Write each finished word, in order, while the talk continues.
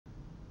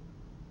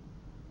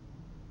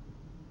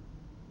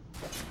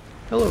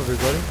Hello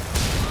everybody,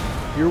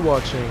 you're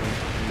watching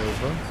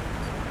Nova,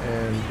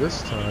 and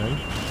this time,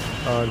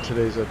 on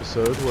today's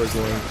episode, we're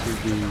going to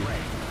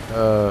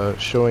be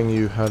showing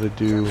you how to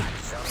do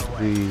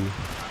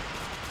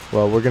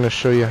we're going to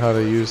show you how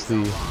to use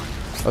the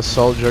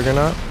Assault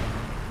Juggernaut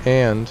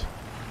and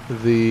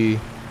the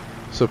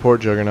Support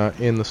Juggernaut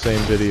in the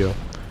same video.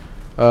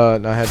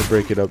 And I had to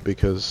break it up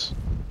because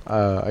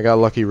I got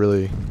lucky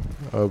really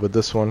with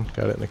this one,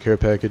 got it in a care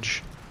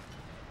package.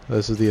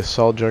 This is the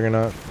Assault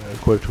Juggernaut,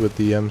 equipped with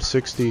the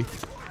M60,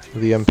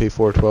 the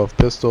MP412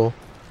 pistol,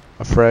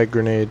 a frag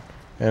grenade,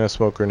 and a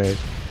smoke grenade.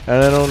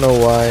 And I don't know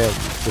why, at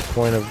the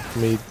point of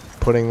me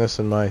putting this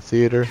in my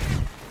theater,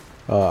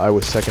 I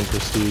was second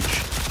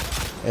prestige,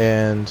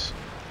 and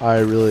I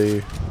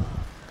don't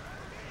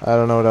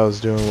know what I was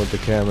doing with the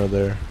camera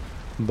there,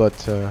 but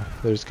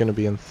there's going to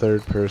be in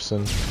third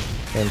person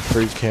and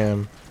free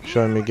cam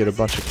showing me get a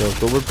bunch of kills.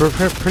 But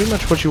pretty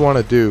much what you want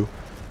to do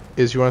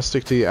is you want to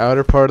stick to the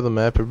outer part of the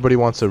map. Everybody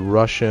wants to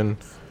rush in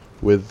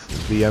with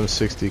the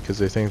M60 because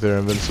they think they're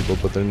invincible,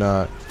 but they're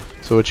not.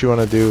 So what you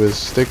want to do is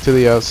stick to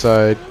the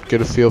outside,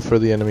 get a feel for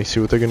the enemy, see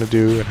what they're going to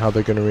do and how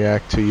they're going to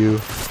react to you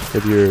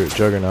with your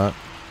Juggernaut.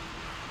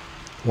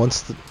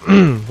 Once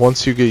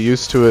you get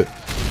used to it,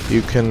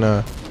 you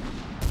can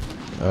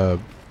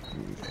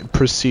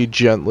proceed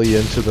gently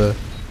into the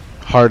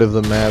heart of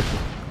the map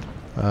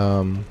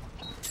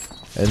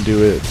and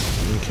do it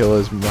and kill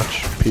as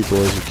much people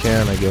as you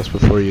can, I guess,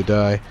 before you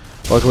die.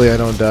 Luckily I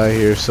don't die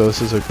here, so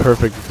this is a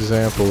perfect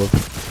example of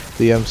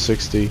the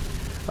M60.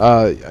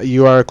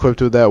 You are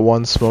equipped with that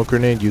one smoke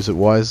grenade. Use it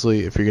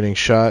wisely. If you're getting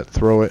shot,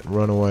 throw it and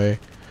run away.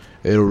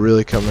 It'll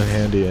really come in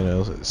handy, and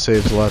it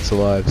saves lots of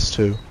lives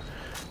too.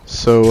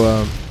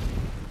 So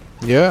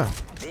yeah,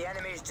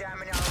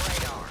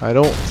 I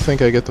don't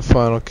think I get the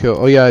final kill.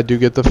 Oh yeah, I do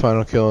get the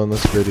final kill in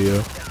this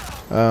video.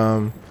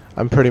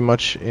 I'm pretty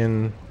much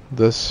in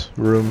this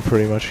room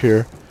pretty much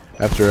here.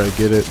 After I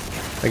get it,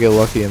 I get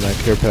lucky in that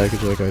care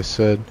package, like I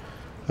said.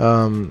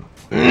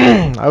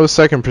 I was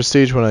second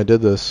prestige when I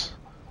did this.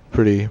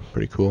 Pretty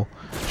cool.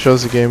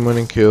 Shows the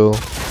game-winning kill.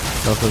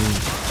 Nothing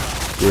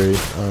great,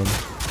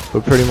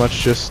 but pretty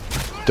much just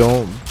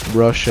don't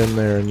rush in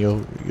there, and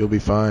you'll be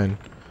fine.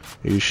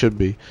 You should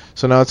be.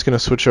 So now it's gonna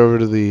switch over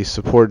to the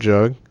support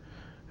jug,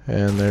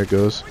 and there it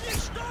goes.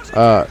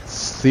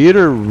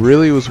 Theater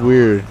really was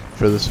weird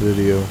for this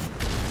video,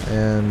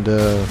 and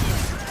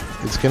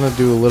it's gonna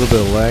do a little bit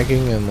of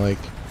lagging and like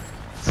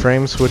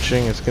frame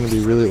switching. It's gonna be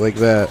really like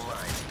that.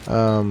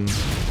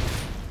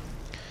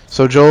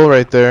 So Joel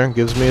right there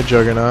gives me a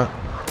Juggernaut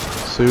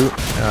suit.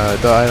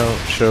 I don't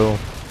show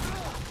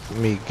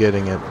me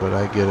getting it, but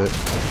I get it.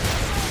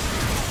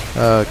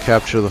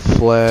 Capture the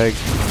flag.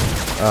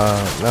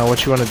 Now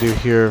what you want to do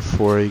here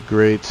for a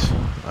great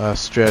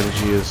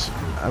strategy is,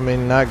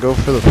 not go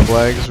for the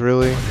flags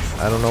really.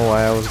 I don't know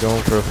why I was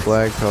going for a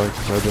flag, probably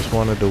because I just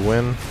wanted to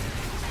win.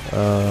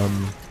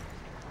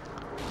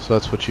 So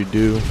that's what you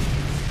do.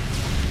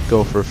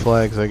 Go for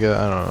flags, I guess.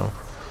 I don't know.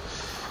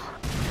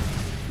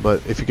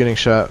 But if you're getting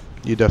shot,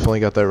 you definitely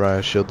got that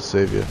riot shield to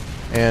save you.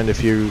 And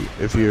if you're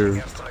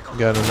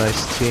got a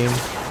nice team,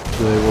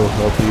 they will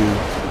help you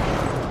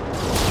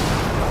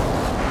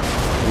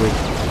with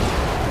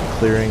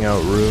clearing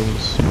out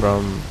rooms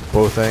from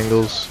both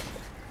angles,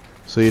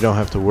 so you don't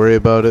have to worry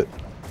about it.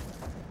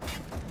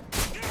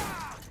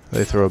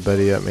 They throw a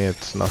Betty at me,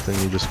 it's nothing,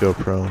 you just go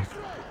prone,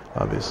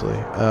 obviously.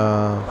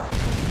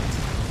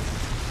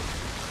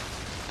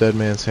 Dead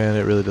man's hand,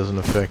 it really doesn't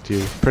affect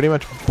you. Pretty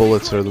much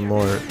bullets are the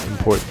more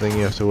important thing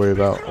you have to worry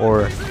about,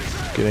 or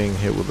getting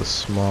hit with a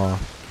SMAW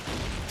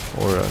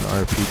or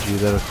an RPG.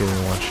 That'll kill you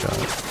in one shot.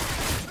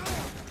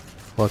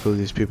 Luckily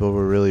these people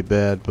were really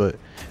bad, but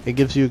it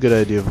gives you a good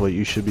idea of what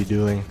you should be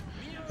doing.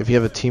 If you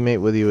have a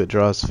teammate with you, it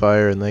draws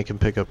fire and they can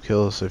pick up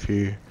kills. If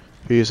you're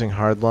using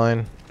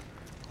hardline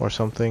or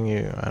something,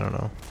 I don't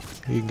know,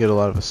 you can get a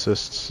lot of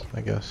assists,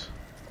 I guess.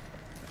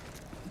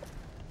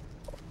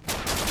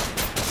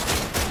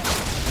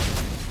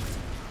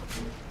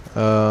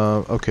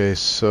 Okay,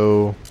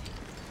 so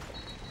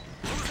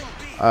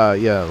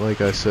yeah,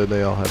 like I said,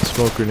 they all had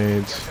smoke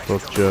grenades,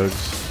 both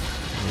Juggs.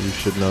 You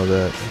should know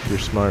that if you're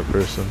a smart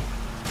person.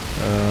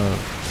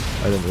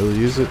 I didn't really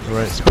use it in the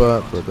right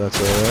spot, but that's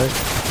alright.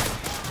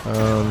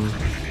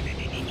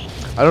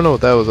 I don't know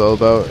what that was all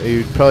about.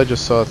 You probably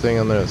just saw a thing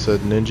on there that said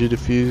Ninja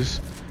Defuse.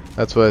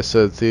 That's why I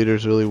said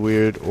theater's really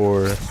weird,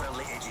 or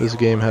this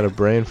game had a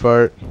brain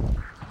fart.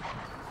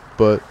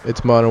 But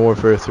it's Modern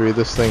Warfare 3.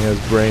 This thing has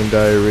brain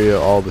diarrhea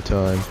all the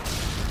time.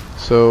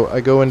 So I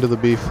go into the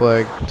B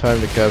flag, time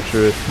to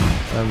capture it.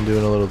 I'm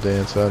doing a little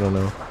dance, I don't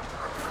know.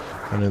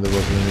 I knew there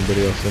wasn't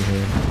anybody else in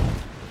here.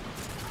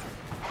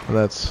 And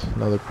that's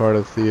another part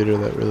of theater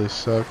that really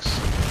sucks.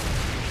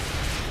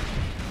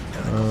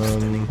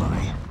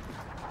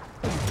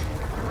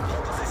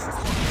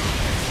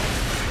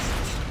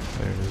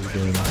 There it is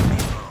again.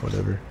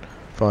 Whatever.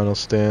 Final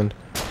stand.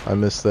 I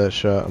missed that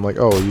shot. I'm like,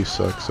 oh, you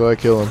suck. So I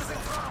kill him.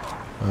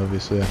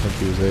 Obviously, I think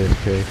he was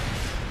AFK.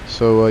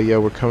 So yeah,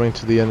 we're coming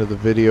to the end of the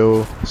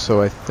video,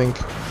 so I think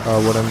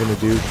what I'm going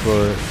to do for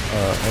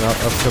an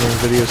upcoming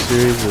video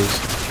series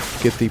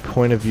is get the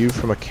point of view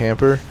from a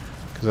camper,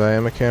 because I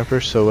am a camper.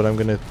 So what I'm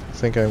going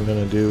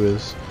to do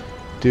is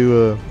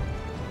do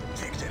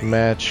a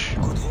match,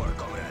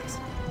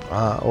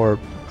 or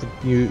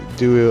you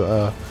do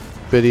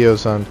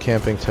videos on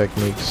camping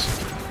techniques,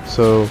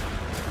 so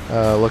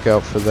look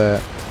out for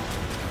that.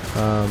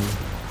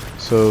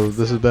 So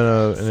this has been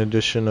an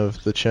edition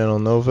of the channel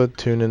Nova.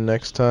 Tune in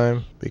next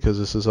time, because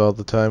this is all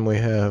the time we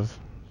have.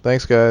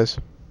 Thanks, guys.